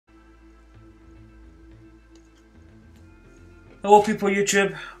Hello people of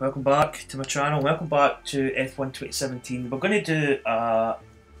YouTube, welcome back to my channel, welcome back to F1 2017. We're going to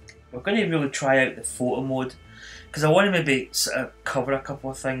really try out the photo mode because I want to maybe sort of cover a couple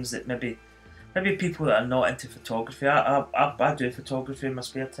of things that maybe people that are not into photography. I do photography in my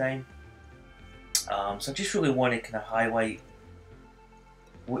spare time, so I just really want to kind of highlight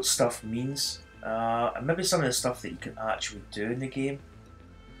what stuff means and maybe some of the stuff that you can actually do in the game.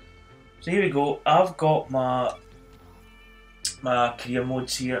 So here we go, I've got my career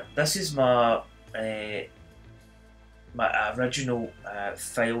modes here. This is my original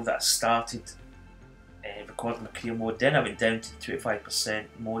file that I started recording my career mode. Then I went down to the 25%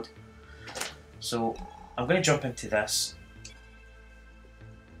 mode. So I'm going to jump into this,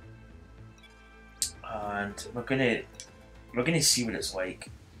 and we're going to see what it's like.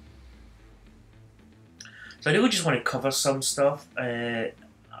 So I really just want to cover some stuff. I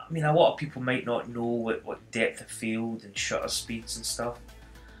mean, a lot of people might not know what depth of field and shutter speeds and stuff.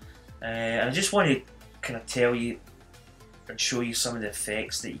 And I just want to kind of tell you and show you some of the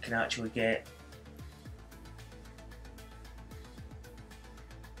effects that you can actually get.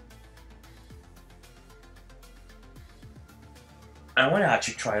 And I want to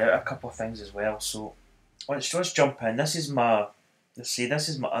actually try out a couple of things as well. So let's jump in. This is my, this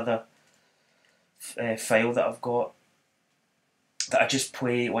is my other file that I've got, that I just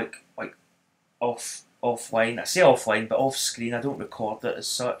play like offline. I say offline, but off screen. I don't record it as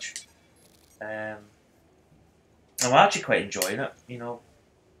such. I'm actually quite enjoying it. You know,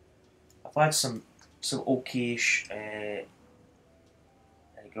 I've had some okayish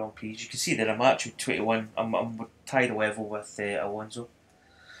Grand Prix. You can see that I'm actually 21. I'm tied a level with Alonso.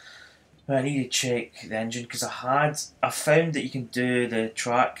 But I need to check the engine because I found that you can do the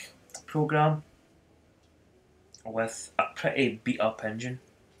track program with a pretty beat up engine.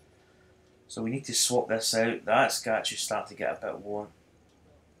 So we need to swap this out. That's actually starting to get a bit worn.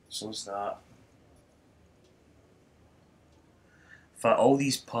 So's that. In fact, all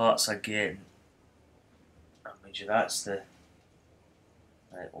these parts are getting. Mind you, that's the.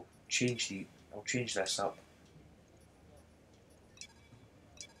 Right, I'll change this up.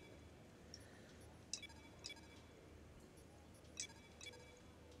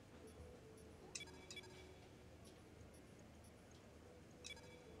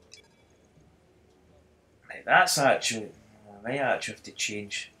 That's actually, I might actually have to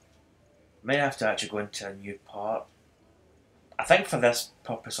change. I might have to actually go into a new part. I think for this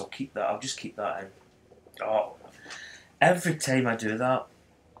purpose, I'll keep that. I'll just keep that in. Oh, every time I do that,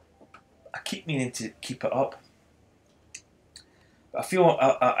 I keep meaning to keep it up. But I feel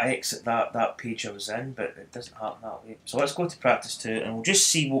I exit that page I was in, but it doesn't happen that way. So let's go to practice 2, and we'll just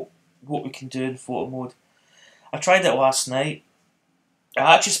see what we can do in photo mode. I tried it last night.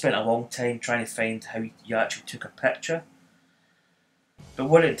 I actually spent a long time trying to find how you actually took a picture. But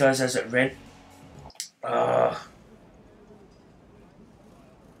what it does is it I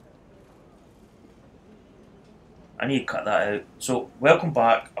need to cut that out. So welcome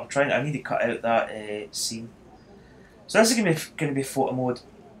back. I need to cut out that scene. So this is going to be photo mode.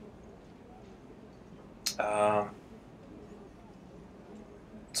 So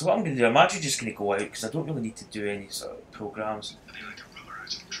what I'm going to do, I'm actually just going to go out because I don't really need to do any sort of programs.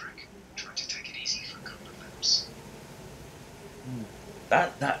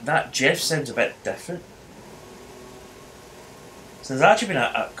 That Jeff sounds a bit different. So there's actually been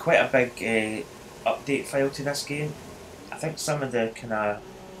quite a big update file to this game. I think some of the kind of,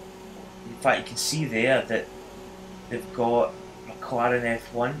 in fact you can see there that they've got McLaren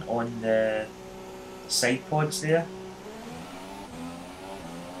F1 on the side pods there.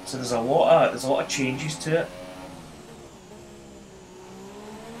 So there's a lot of changes to it.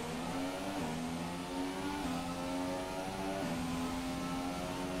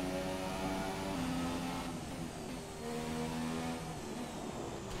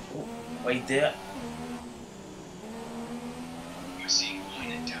 Right there. We're seeing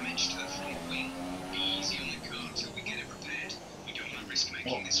minor damage to the front wing. Be easy on the car till we get it repaired. We don't want to risk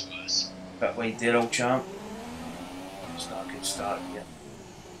making this worse. Bit wide there, old champ. It's not a good start yet.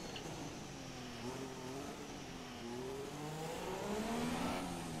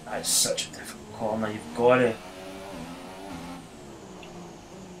 That's such a difficult corner. You've got to.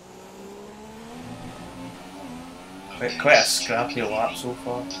 Quite a scrappy lap so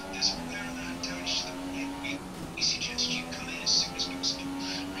far.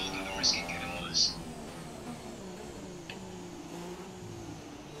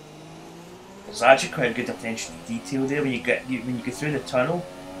 There's actually quite a good attention to detail there when you go through the tunnel.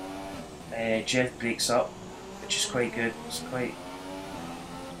 Jeff breaks up, which is quite good. It's quite.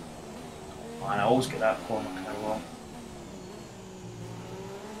 Man, I always get that corner kind of wrong.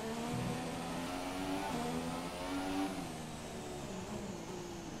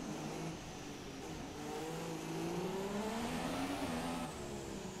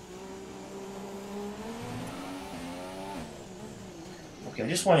 Okay, I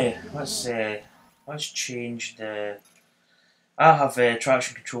just want to let's change the. I have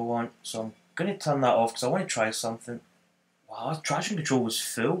traction control on, so I'm going to turn that off because I want to try something. Wow, traction control was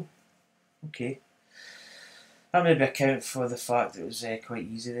full. Okay, that maybe account for the fact that it was quite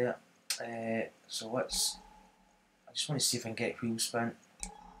easy there. So let's. I just want to see if I can get wheel spin.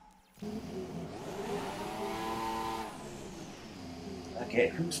 I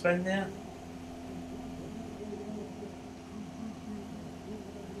get wheel spin there.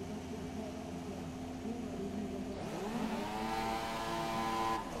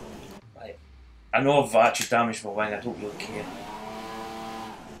 Right. I know I've actually damaged my wing. I don't really care.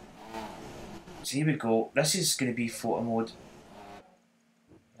 So here we go. This is going to be photo mode.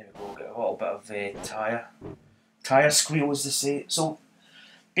 There we go. Get a little bit of tire squeal, as they say. So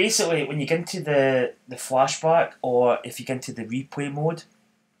basically, when you get into the flashback, or if you get into the replay mode,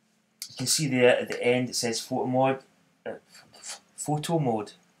 you can see there at the end it says photo mode. Photo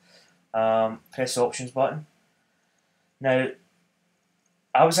mode. Press the options button. Now,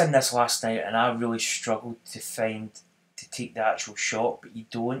 I was in this last night and I really struggled to take the actual shot, but you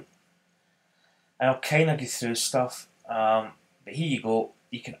don't. And I'll kind of go through stuff. But here you go.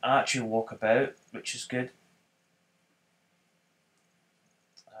 You can actually walk about, which is good.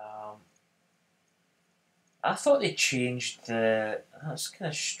 I thought they changed the. That's kind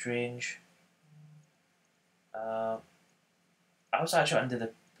of strange. I was actually under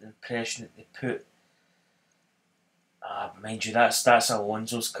the impression that they put. Mind you, that's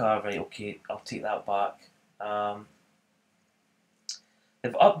Alonso's car, right? Okay, I'll take that back.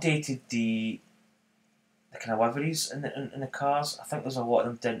 They've updated the kind of liveries in the cars. I think there's a lot of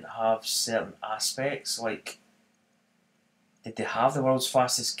them didn't have certain aspects. Like, did they have the world's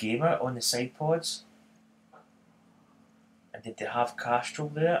fastest gamer on the side pods? And did they have Castrol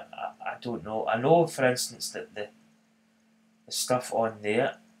there? I don't know. I know, for instance, that the stuff on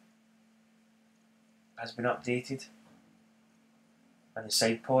there has been updated. And the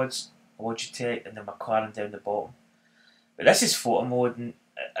side pods, Logitech, and the McLaren down the bottom. But this is photo mode, and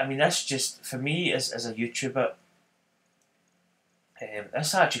I mean, that's just, for me as a YouTuber,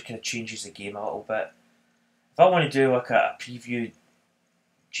 this actually kind of changes the game a little bit. If I want to do like a preview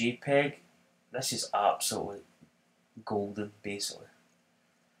JPEG, this is absolutely golden, basically.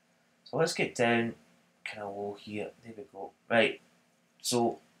 So let's get down kind of low here. There we go. Right,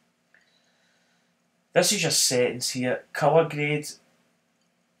 so this is your settings here. Color grade,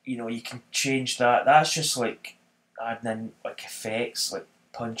 you know, you can change that. That's just like adding in like effects, like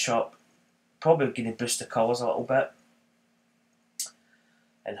punch up. Probably going to boost the colours a little bit.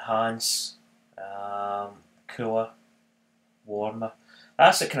 Enhance, cooler, warmer.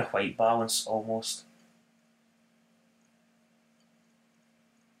 That's a kind of white balance almost.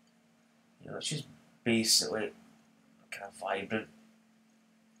 You know, it's just basically kind of vibrant,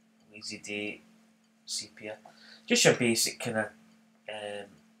 lazy day, sepia. Just your basic kind of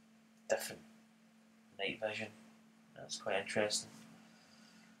different night vision. That's quite interesting.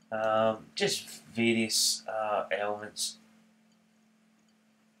 Just various elements.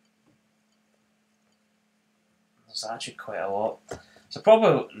 There's actually quite a lot. So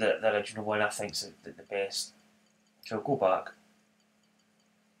probably the original one I think is the best. So I'll go back.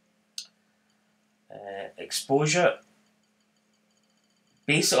 Exposure.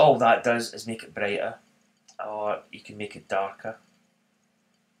 Basically all that does is make it brighter, or you can make it darker.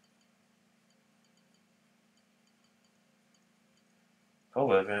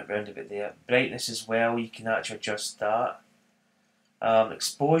 Probably around about there. Brightness as well, you can actually adjust that.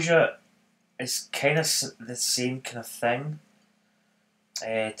 Exposure is kind of the same kind of thing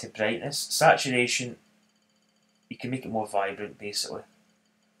to brightness. Saturation, you can make it more vibrant basically.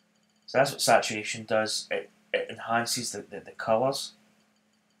 So that's what saturation does. It enhances the colours.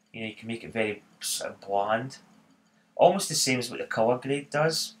 You know, you can make it very sort of bland. Almost the same as what the colour grade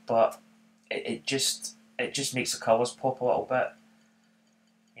does, but it just makes the colours pop a little bit.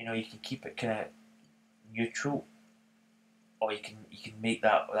 You know, you can keep it kind of neutral, or you can make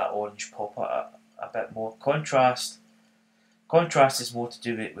that orange pop a bit more. Contrast is more to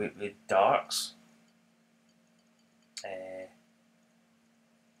do with darks.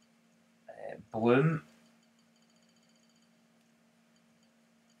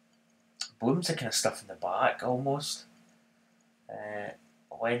 Bloom's the kind of stuff in the back almost.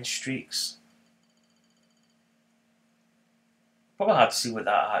 Lens streaks. Probably hard to see what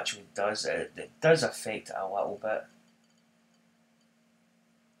that actually does. It does affect it a little bit.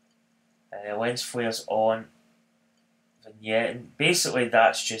 Lens flares on. Vignetting. Basically,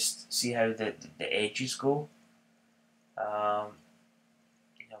 that's just see how the edges go. You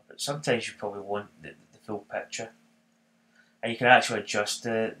know, but sometimes you probably want the full picture. And you can actually adjust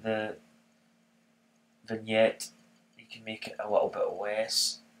the vignette. You can make it a little bit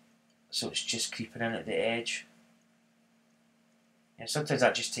less, so it's just creeping in at the edge. And sometimes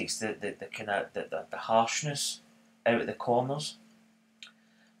that just takes the kind of the harshness out of the corners.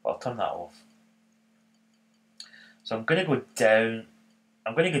 But I'll turn that off. So I'm going to go down.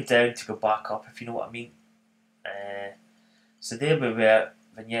 I'm going to go down to go back up, if you know what I mean. So there we were,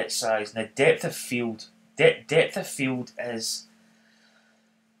 vignette size. Now depth of field. Depth of field is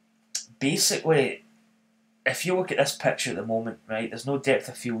basically, if you look at this picture at the moment, right, there's no depth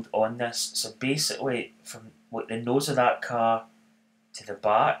of field on this. So basically, from like the nose of that car to the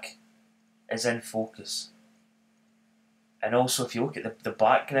back is in focus. And also, if you look at the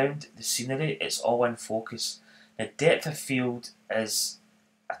background, the scenery, it's all in focus. Now, depth of field is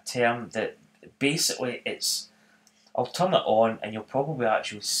a term that basically it's. I'll turn it on, and you'll probably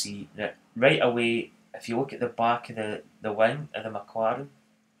actually see that right away. If you look at the back of the wing of the McLaren,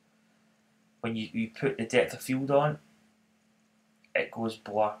 when you put the depth of field on, it goes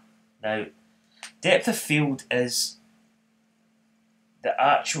blur. Now, depth of field is the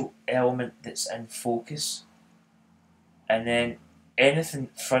actual element that's in focus, and then anything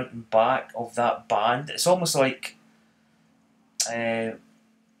front and back of that band, it's almost like when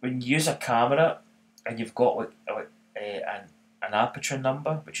you use a camera and you've got an aperture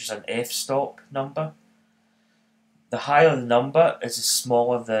number, which is an f-stop number. The higher the number is the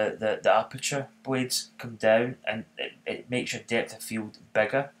smaller the aperture blades come down, and it makes your depth of field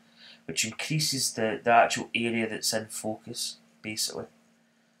bigger, which increases the actual area that's in focus, basically.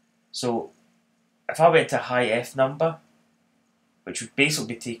 So if I went to a high F number, which would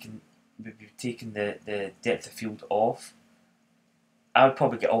basically be taking the depth of field off, I would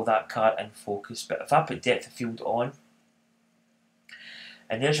probably get all that car in focus. But if I put depth of field on,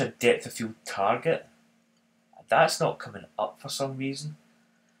 and there's your depth of field target, that's not coming up for some reason.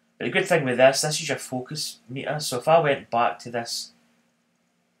 But the good thing with this is your focus meter. So if I went back to this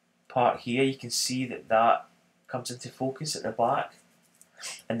part here, you can see that comes into focus at the back,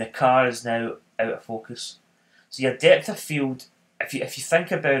 and the car is now out of focus. So your depth of field, if you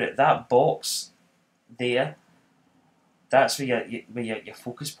think about it, that box there, that's where your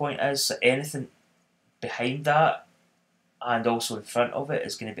focus point is. So anything behind that and also in front of it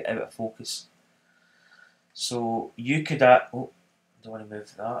is going to be out of focus. So you could oh, I don't want to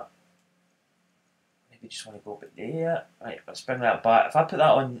move that. Maybe just want to go a bit there. Right, let's bring that back. If I put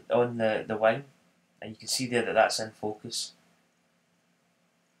that on the wing, and you can see there that that's in focus,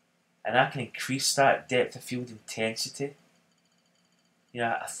 and I can increase that depth of field intensity. You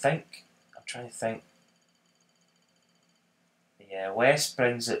know, I'm trying to think. Yeah, less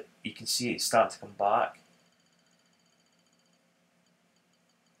brings it. You can see it start to come back.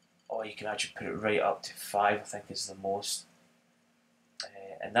 Or you can actually put it right up to 5, I think is the most.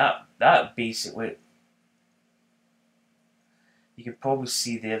 And that basically, you can probably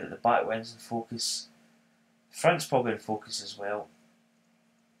see there that the back wind's in focus. The front's probably in focus as well.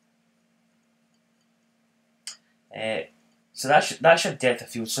 So that's your depth of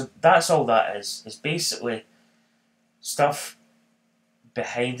field. So that's all that is. It's basically stuff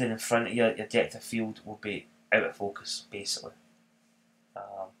behind and in front of your depth of field will be out of focus, basically.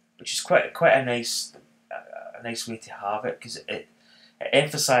 Which is quite a nice way to have it, because it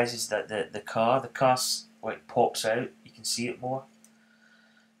emphasises that the car like pops out. You can see it more.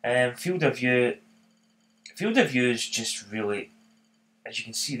 Field of view is just really, as you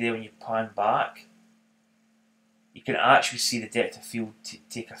can see there when you pan back, you can actually see the depth of field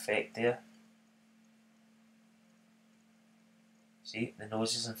take effect there. See, the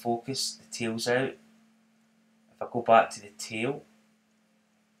nose is in focus, the tail's out. If I go back to the tail,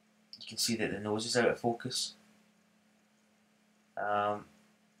 you can see that the nose is out of focus.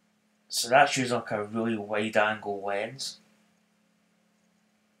 So that's using like a really wide angle lens,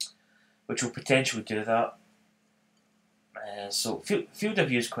 which will potentially do that. So field of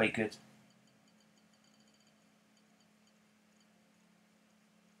view is quite good.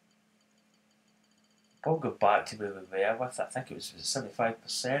 Probably go back to where we were with. I think it was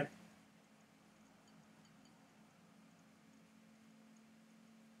 75%.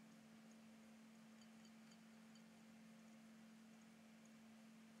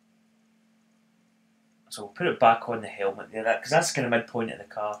 So we'll put it back on the helmet there, because that's kind of midpoint of the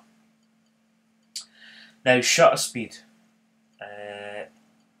car. Now shutter speed. I'm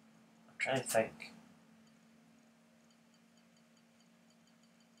trying to think.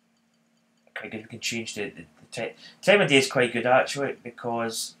 Quite good. We can change the time of day is quite good actually,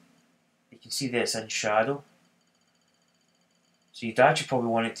 because you can see that it's in shadow. So you'd actually probably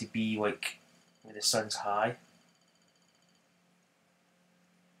want it to be like when the sun's high.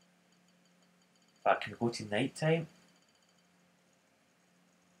 In fact, can we go to night time?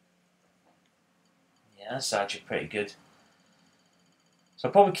 Yeah, that's actually pretty good. So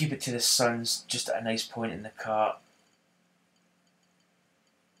I'll probably keep it to the sun's just at a nice point in the car.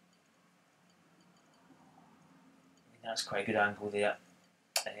 That's quite a good angle there.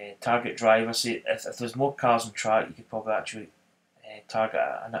 Target driver. See, if there's more cars on track, you could probably actually target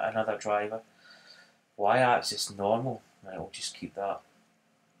another driver. Y-axis normal. Right, we'll just keep that.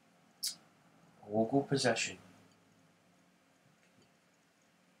 Logo position.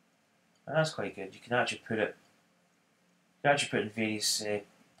 And that's quite good. You can actually put it. You can actually put it in various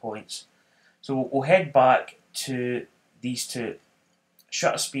points. So we'll head back to these two,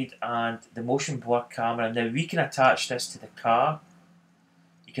 shutter speed and the motion blur camera. Now we can attach this to the car.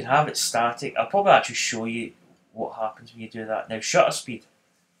 You can have it static. I'll probably actually show you what happens when you do that. Now shutter speed.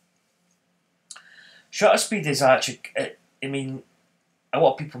 Shutter speed is actually, I mean, a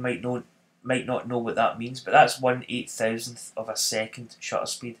lot of people might not know what that means, but that's 1/8000th of a second shutter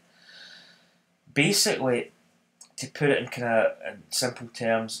speed. Basically, to put it in kind of in simple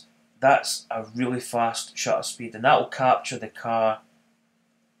terms, that's a really fast shutter speed, and that will capture the car.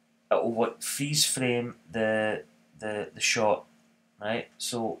 It will freeze frame the shot, right?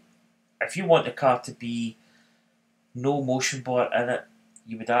 So, if you want the car to be no motion blur in it,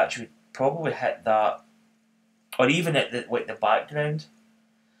 you would actually probably hit that, or even at the background.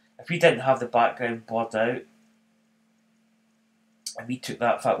 If we didn't have the background blurred out, and we took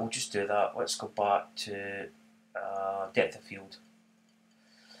that, in fact, we'll just do that. Let's go back to depth of field.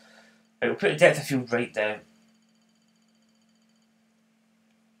 Right, we'll put the depth of field right down.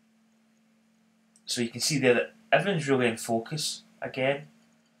 So you can see there that everything's really in focus again.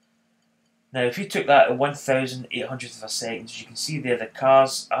 Now, if you took that at 1/1800th of a second, as you can see there, the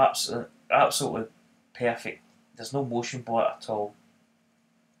car's absolutely perfect. There's no motion blur at all.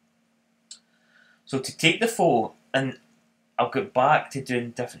 So to take the photo, and I'll get back to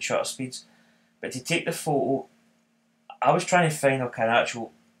doing different shutter speeds, but to take the photo, I was trying to find like an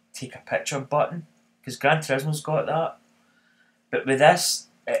actual take a picture button, because Gran Turismo's got that. But with this,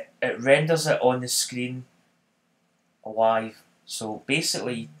 it renders it on the screen live. So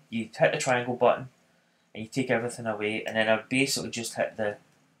basically, you hit the triangle button, and you take everything away, and then I basically just hit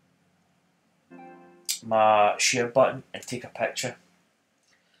my share button and take a picture.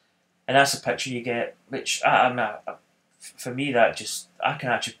 And that's the picture you get, which for me, that just, I can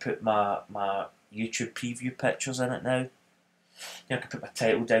actually put my YouTube preview pictures in it now. You know, I can put my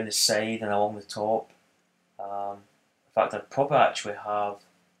title down the side and along the top. In fact, I'd probably actually have.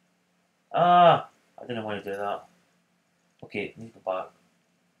 I didn't want to do that. Okay, need to go back.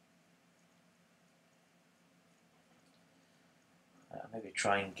 Maybe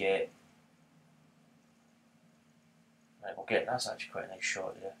try and get. Right, we'll get. That's actually quite a nice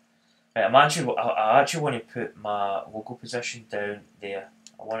shot there. Right, I actually want to put my logo position down there.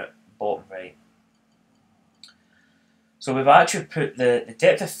 I want it bottom right. So we've actually put the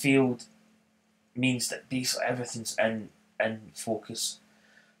depth of field means that basically everything's in focus.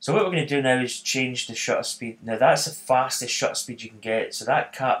 So what we're going to do now is change the shutter speed. Now that's the fastest shutter speed you can get. So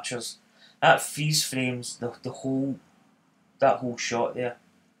that captures, that freeze frames that whole shot there.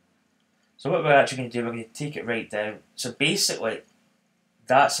 So what we're actually going to do, we're going to take it right down. So basically,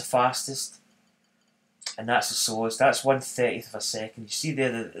 that's the fastest, and that's the slowest. That's 1/30th of a second. You see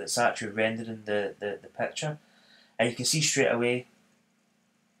there that it's actually rendering the picture, and you can see straight away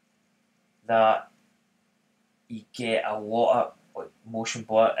that you get a lot of motion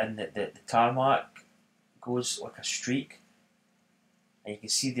blur, and the tarmac goes like a streak, and you can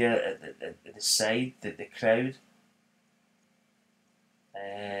see there at the side the crowd,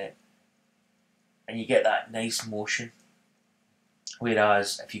 and you get that nice motion.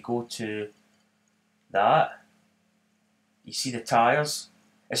 Whereas if you go to that, you see the tyres.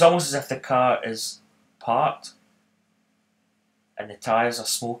 It's almost as if the car is parked and the tyres are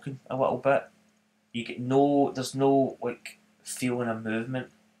smoking a little bit. You get there's no like feeling of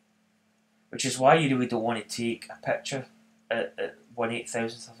movement, which is why you really don't want to take a picture at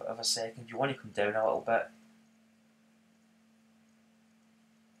 1/8000th of a second. You want to come down a little bit,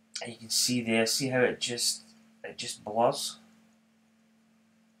 and you can see there. See how it just blurs.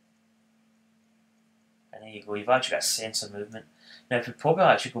 And there you go, you've actually got a sense of movement. Now if we probably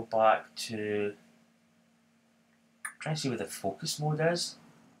actually go back to, try and see where the focus mode is.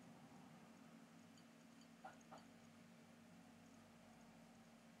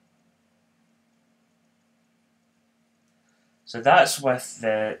 So that's with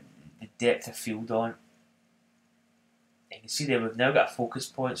the depth of field on. You can see there we've now got a focus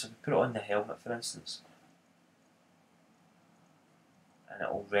point, so if we put it on the helmet for instance, and it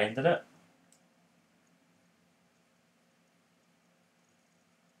will render it.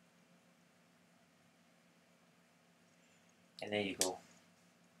 And there you go.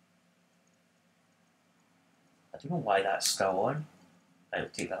 I don't know why that's still on. I'll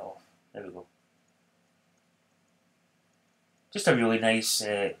take that off. There we go. Just a really nice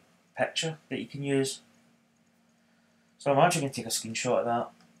picture that you can use. So I'm actually going to take a screenshot of that.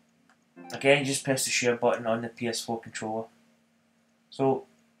 Again, just press the share button on the PS4 controller. So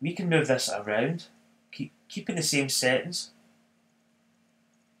we can move this around, keeping the same settings.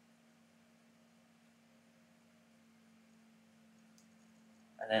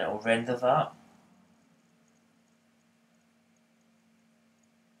 And then it'll render that.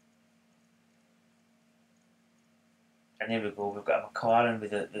 And there we go, we've got a McLaren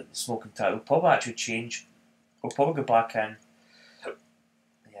with the smoking tire. We'll probably actually change. We'll probably go back in.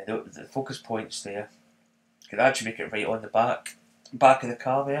 Yeah, the focus point's there. Could actually make it right on the back of the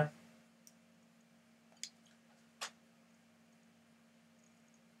car there.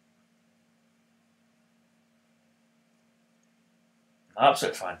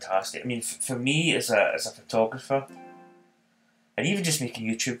 Absolutely fantastic. I mean, for me as a photographer, and even just making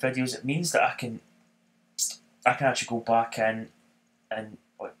YouTube videos, it means that I can actually go back in and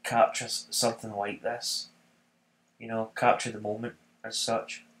like capture something like this. You know, capture the moment as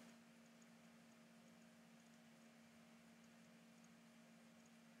such.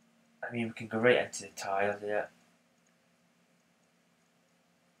 I mean, we can go right into the tyre there.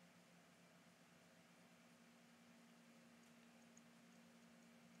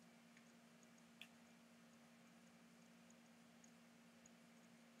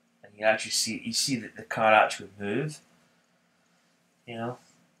 And you actually see that the car actually move. You know.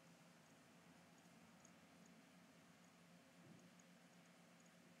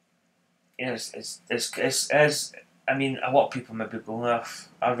 You know, it's I mean, a lot of people may be going off.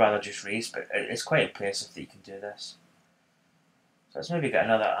 I'd rather just race, but it's quite impressive that you can do this. So let's maybe get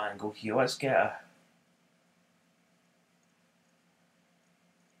another angle here. Let's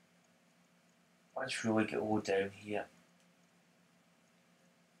really get low down here.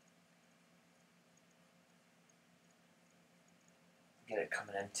 Get it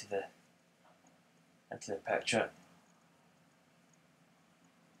coming into the picture.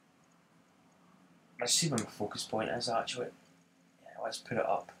 Let's see where my focus point is actually. Yeah, let's put it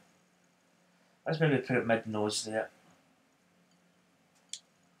up. Let's maybe put it mid nose there.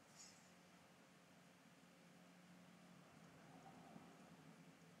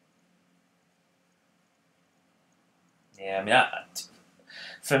 Yeah, I mean,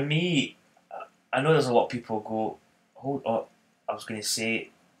 for me, I know there's a lot of people go, hold up, I was going to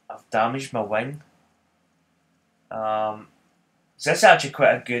say, I've damaged my wing. So that's actually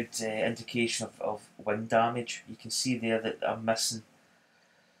quite a good indication of wing damage. You can see there that I'm missing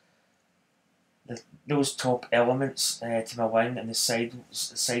those top elements to my wing, and the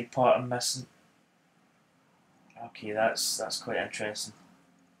side part I'm missing. Okay, that's quite interesting.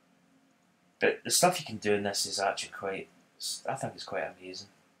 But the stuff you can do in this is actually I think it's quite amazing.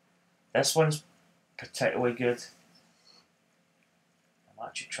 This one's particularly good. I'm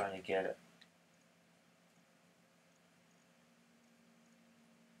actually trying to get it.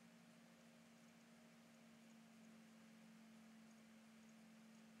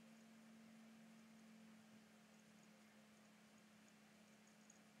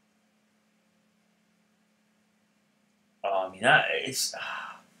 Oh, I mean, it is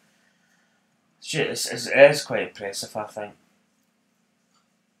quite impressive, I think.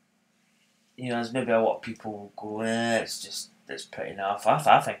 You know, there's maybe a lot of people who go, it's pretty enough.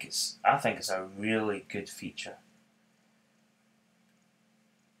 I think it's a really good feature.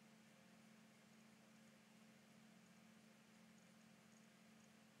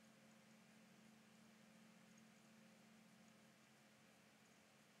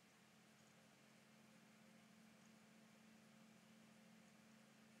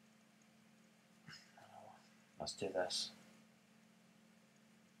 Let's do this.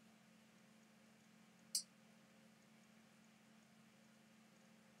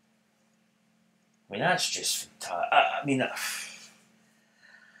 I mean, that's just fantastic. I mean,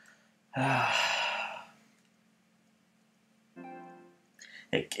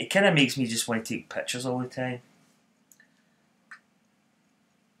 it kind of makes me just want to take pictures all the time.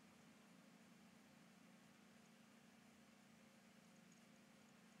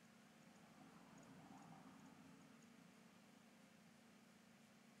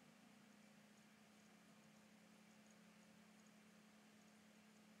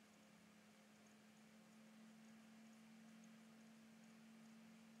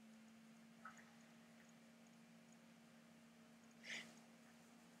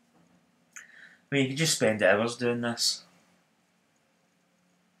 I mean, you could just spend hours doing this.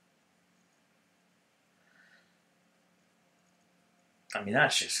 I mean,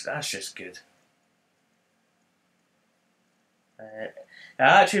 that's just good. It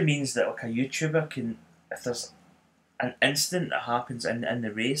actually means that like a YouTuber can, if there's an incident that happens in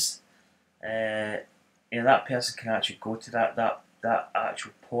the race, that person can actually go to that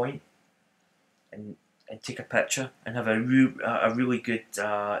actual point and take a picture and have a really good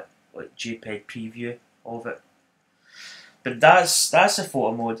like JPEG preview of it. But that's a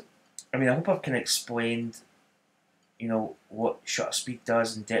photo mode. I mean, I hope I've kind of explained, what shutter speed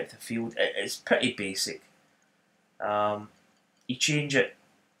does and depth of field. It's pretty basic. You change it,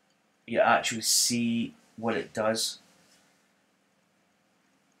 you actually see what it does.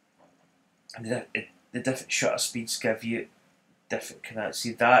 And the different shutter speeds give you different kind of.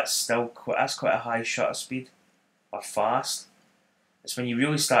 See, that's quite a high shutter speed, or fast. It's when you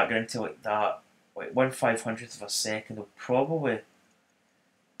really start getting into like that, like 1/500th of a second, will probably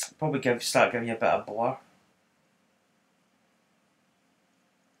start giving you a bit of blur.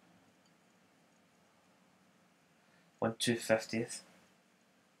 1/250th.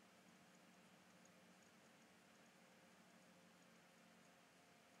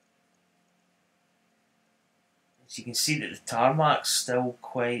 So you can see that the tarmac's still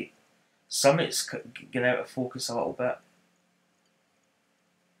quite. Some of it's getting out of focus a little bit.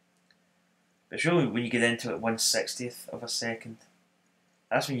 But it's really when you get into it 1/60th of a second,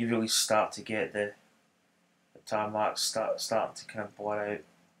 that's when you really start to get the tarmac starting to kind of blur out.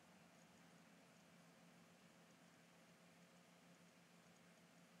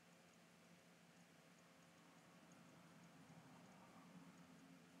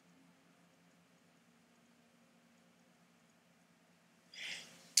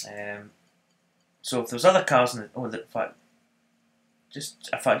 So if there's other cars in the in fact,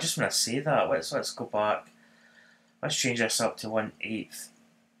 just when I say that, let's go back. Let's change this up to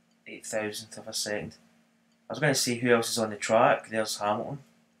 1/8,000th of a second. I was going to see who else is on the track. There's Hamilton.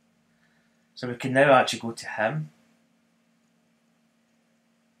 So we can now actually go to him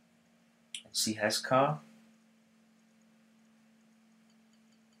and see his car.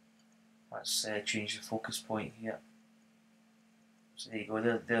 Let's change the focus point here. So there you go.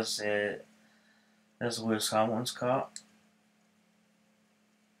 There's Lewis Hamilton's car.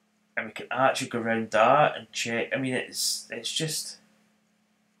 And we can actually go around that and check. I mean, it's just.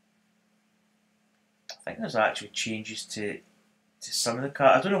 I think there's actually changes to some of the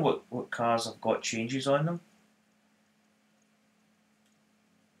cars. I don't know what cars have got changes on them.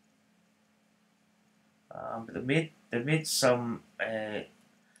 But they made some kind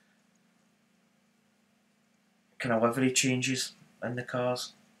of livery changes in the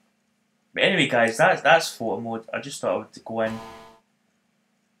cars. But anyway, guys, that's photo mode. I just thought I would go in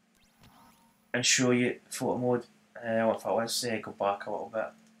and show you photo mode. Let's go back a little bit.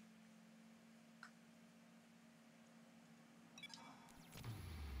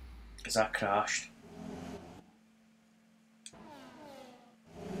 Because I crashed.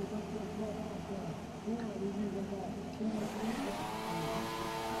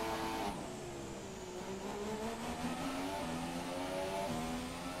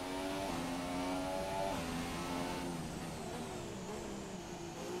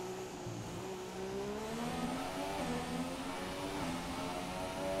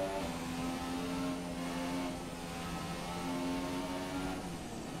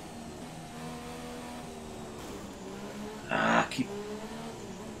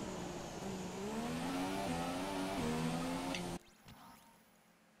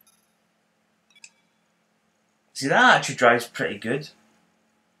 See, that actually drives pretty good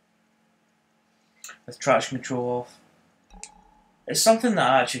with traction control off. It's something that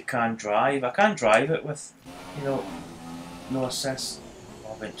I actually can drive. I can drive it with, no assist.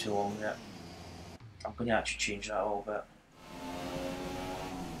 I've been too long yet. I'm going to actually change that a little bit.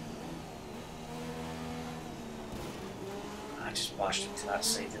 I just bashed into that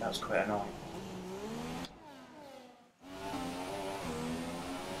side and that was quite annoying.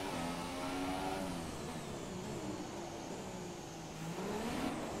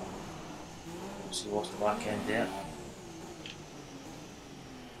 So you lost the back end there.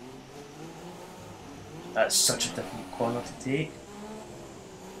 That's such a difficult corner to take.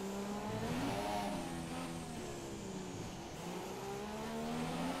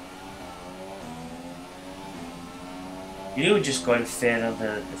 You really just got to feather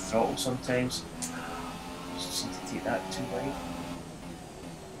the throttle sometimes. Just seem to take that too wide.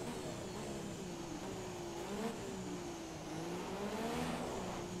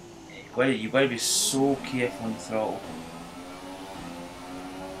 You've got to be so careful on the throttle.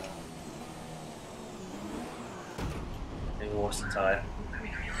 Maybe lost the tyre.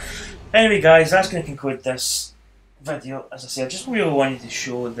 Anyway, guys, that's going to conclude this video, as I say, I just really wanted to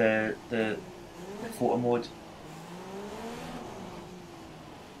show the photo mode.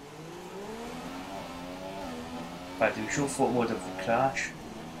 In fact, do we show photo mode of the crash?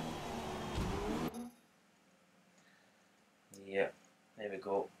 Yeah, there we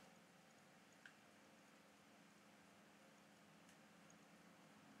go.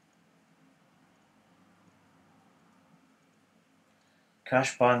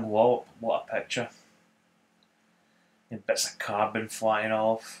 Crash bang wallop, what a picture. And bits of carbon flying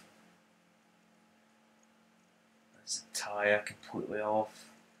off. There's the tyre completely off.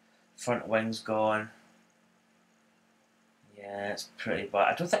 Front wing's gone. Yeah, it's pretty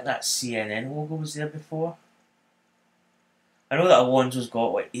bad. I don't think that CNN logo was there before. I know that Alonso's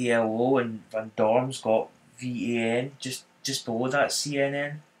got like ALO and Van Dorm's got VAN just below that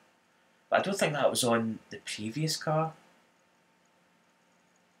CNN. But I don't think that was on the previous car.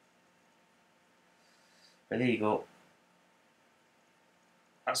 But there you go.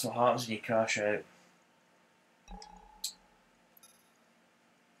 That's what happens when you crash out.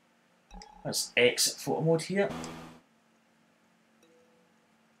 Let's exit photo mode here.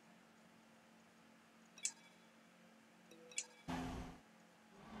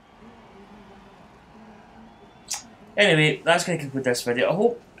 Anyway, that's going to conclude this video. I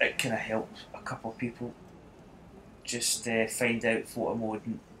hope it kind of helped a couple of people just find out photo mode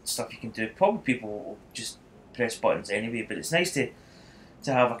and stuff you can do. Probably people will just press buttons anyway, but it's nice to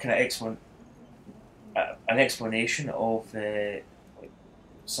have a kind of an explanation of like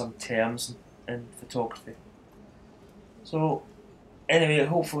some terms in photography. So anyway,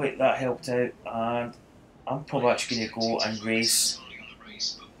 hopefully that helped out, and I'm probably actually going to go and race.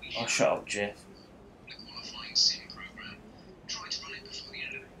 Oh, shut up, Jeff.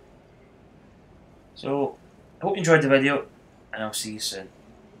 So, I hope you enjoyed the video, and I'll see you soon.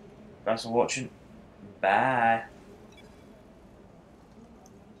 Thanks for watching. Bye.